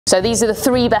So these are the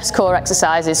 3 best core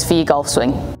exercises for your golf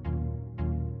swing.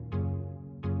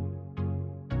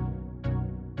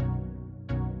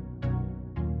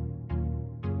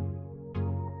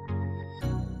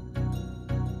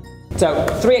 So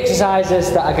 3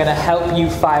 exercises that are going to help you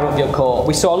fire up your core.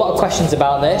 We saw a lot of questions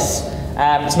about this.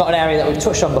 It's not an area that we've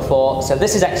touched on before, so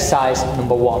this is exercise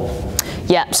number 1.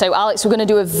 Yeah, so Alex, we're going to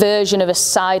do a version of a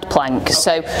side plank.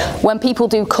 So when people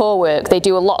do core work, they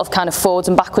do a lot of kind of forwards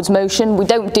and backwards motion. We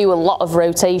don't do a lot of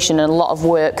rotation and a lot of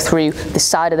work through the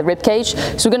side of the rib cage.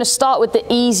 So we're going to start with the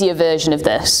easier version of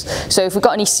this. So if we've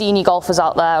got any senior golfers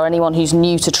out there or anyone who's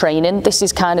new to training, this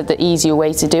is kind of the easier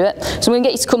way to do it. So I'm going to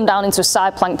get you to come down into a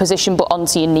side plank position but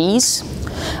onto your knees.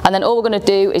 And then all we're going to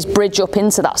do is bridge up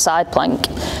into that side plank.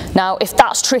 Now, if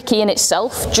that's tricky in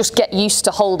itself, just get used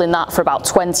to holding that for about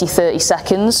 20-30 seconds.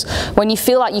 When you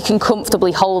feel like you can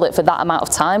comfortably hold it for that amount of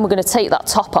time, we're going to take that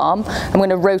top arm, I'm going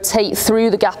to rotate through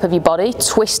the gap of your body,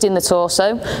 twisting the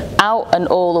torso, out and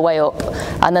all the way up.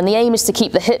 And then the aim is to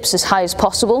keep the hips as high as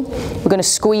possible. We're going to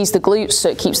squeeze the glutes so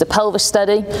it keeps the pelvis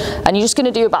steady. And you're just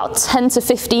going to do about 10 to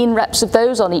 15 reps of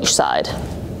those on each side.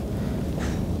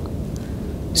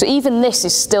 So even this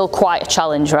is still quite a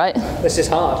challenge, right? This is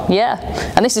hard. Yeah,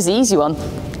 and this is the easy one.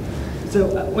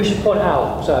 So we should point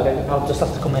out, sorry, I'll just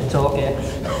have to come in and talk here.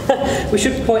 We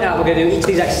should point out we're going to do each of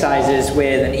these exercises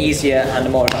with an easier and a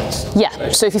more advanced. Yeah,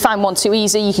 so if you find one too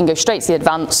easy, you can go straight to the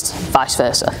advanced, vice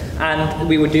versa. And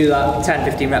we would do that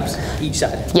 10-15 reps each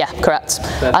side. Yeah, correct.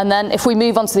 Perfect. And then if we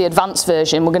move on to the advanced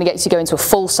version, we're going to get you to go into a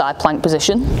full side plank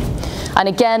position. And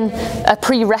again, a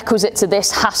prerequisite to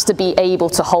this has to be able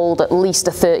to hold at least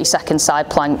a 30-second side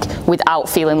plank without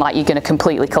feeling like you're going to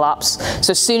completely collapse.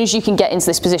 So as soon as you can get into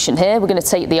this position here, we're going to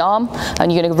take the arm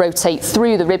and you're going to rotate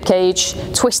through the rib cage,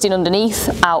 twisting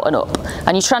underneath, out and up.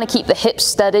 And you're trying to keep the hips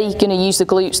steady, you're going to use the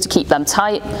glutes to keep them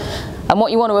tight. And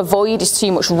what you want to avoid is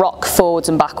too much rock forwards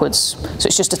and backwards. So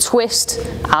it's just a twist,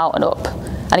 out and up.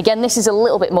 And again, this is a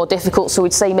little bit more difficult, so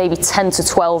we'd say maybe 10 to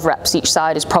 12 reps each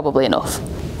side is probably enough.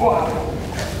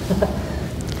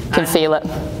 Can feel it.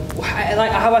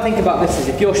 Like how I think about this is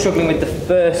if you're struggling with the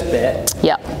first bit,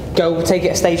 go take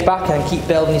it a stage back and keep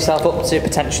building yourself up to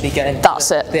potentially get into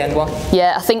the end one.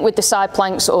 Yeah, I think with the side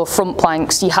planks or front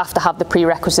planks, you have to have the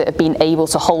prerequisite of being able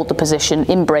to hold the position,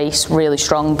 embrace really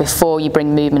strong before you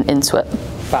bring movement into it.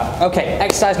 Fab. Okay,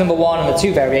 exercise number 1 and the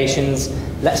 2 variations.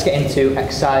 Let's get into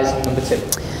exercise number 2.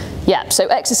 Yeah, so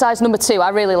exercise number 2, I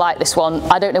really like this one.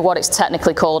 I don't know what it's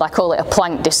technically called. I call it a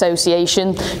plank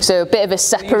dissociation. So a bit of a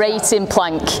separating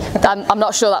plank. I'm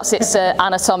not sure that's its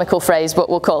anatomical phrase, but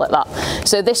we'll call it that.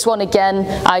 So this one again,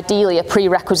 ideally a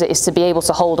prerequisite is to be able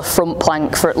to hold a front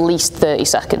plank for at least 30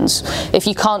 seconds. If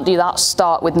you can't do that,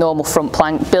 start with normal front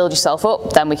plank, build yourself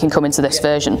up, then we can come into this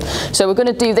version. So we're going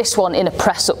to do this one in a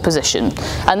press-up position.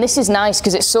 And this is nice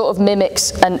because it sort of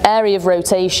mimics an area of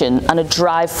rotation and a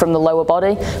drive from the lower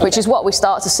body, which is what we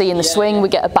start to see in the swing. We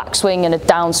get a backswing and a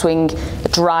downswing, a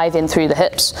drive in through the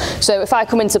hips. So if I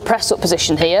come into press-up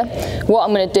position here, what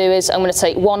I'm going to do is I'm going to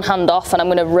take one hand off and I'm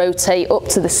going to rotate up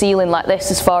to the ceiling like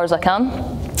this as far as I can.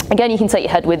 Again, you can take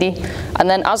your head with you. And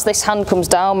then as this hand comes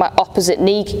down, my opposite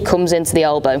knee comes into the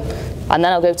elbow. And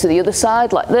then I'll go to the other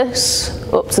side like this,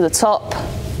 up to the top,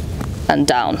 and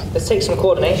down. It takes some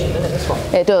coordination, doesn't it, this one?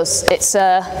 It does.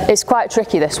 It's quite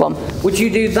tricky, this one. Would you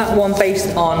do that one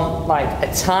based on like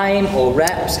a time or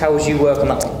reps? How would you work on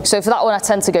that one? So for that one, I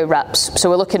tend to go reps. So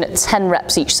we're looking at 10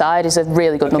 reps each side is a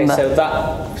really good number.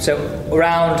 So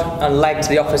round and leg to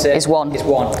the opposite is 1. Is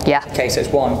 1. Yeah. Okay, so it's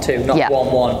 1, 2, not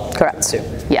 1, 1. Correct. 2.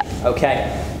 Yeah.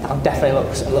 Okay. That definitely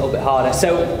looks a little bit harder.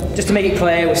 So just to make it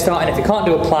clear, we're starting, if you can't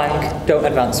do a plank, don't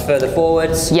advance further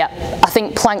forwards. Yeah, I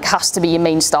think plank has to be your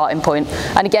main starting point.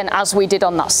 And again, as we did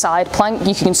on that side plank,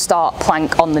 you can start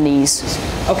plank on the knees.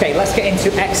 Okay, let's get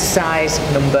into exercise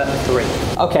number 3.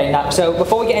 Okay, now, so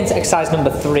before we get into exercise number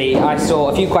 3, I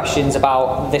saw a few questions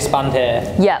about this band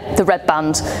here. Yeah, the red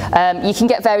band. You can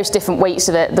get various different weights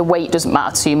of it. The weight doesn't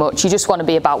matter too much. You just want to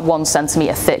be about 1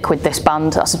 centimetre thick with this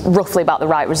band. That's roughly about the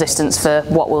right resistance for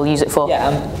what we'll use it for. Yeah,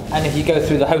 and if you go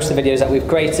through the host of videos that we've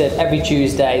created, every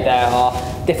Tuesday there are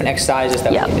different exercises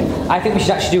that we can do. I think we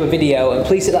should actually do a video, and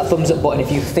please hit that thumbs up button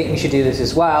if you think we should do this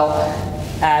as well.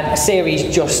 A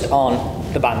series just on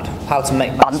the band, how to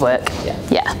make band work.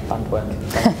 Yeah, band work.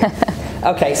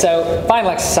 Okay, so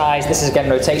final exercise. This is again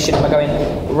rotation. We're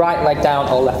going right leg down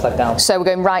or left leg down. So we're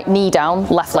going right knee down,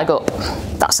 left leg up.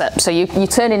 That's it. So you're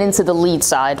turning into the lead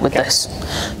side with this.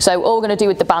 So all we're going to do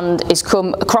with the band is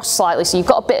come across slightly. So you've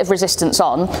got a bit of resistance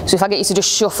on. So if I get you to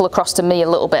just shuffle across to me a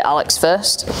little bit, Alex,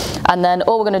 first. And then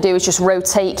all we're going to do is just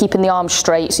rotate, keeping the arms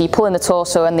straight. So you're pulling the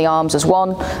torso and the arms as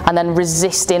one, and then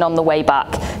resisting on the way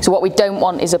back. So what we don't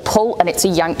want is a pull and it to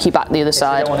yank you back the other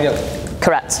side. You don't want to go.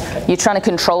 Correct. You're trying to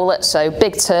control it. So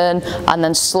big turn and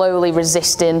then slowly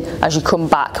resisting as you come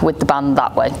back with the band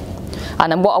that way.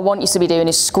 And then what I want you to be doing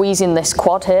is squeezing this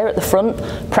quad here at the front,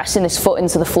 pressing this foot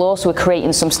into the floor so we're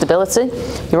creating some stability.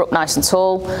 You're up nice and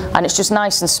tall, and it's just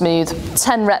nice and smooth.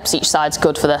 10 reps each side's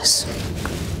good for this.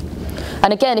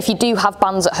 And again, if you do have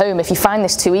bands at home, if you find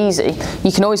this too easy,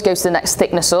 you can always go to the next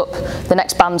thickness up. The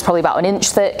next band's probably about 1 inch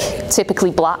thick,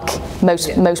 typically black,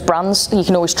 most brands. You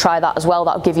can always try that as well,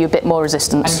 that'll give you a bit more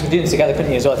resistance. And you can do this together, couldn't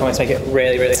you, as well, if you want to make it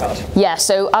really, really hard? Yeah,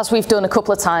 so as we've done a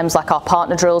couple of times, like our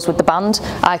partner drills with the band,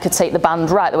 I could take the band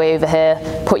right the way over here,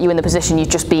 put you in the position you've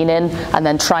just been in, and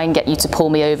then try and get you to pull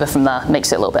me over from there.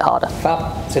 Makes it a little bit harder.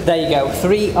 Fab. So there you go,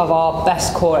 3 of our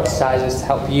best core exercises to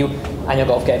help you and your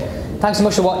golf game. Thanks so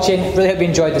much for watching, really hope you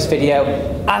enjoyed this video.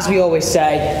 As we always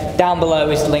say, down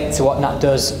below is the link to what Nat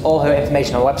does, all her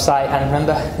information on her website, and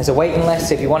remember, there's a waiting list,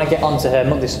 so if you want to get onto her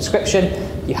monthly subscription,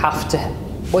 you have to,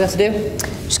 what do you have to do?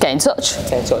 Just get in touch.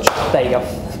 Get in touch, there you go.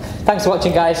 Thanks for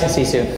watching guys, and see you soon.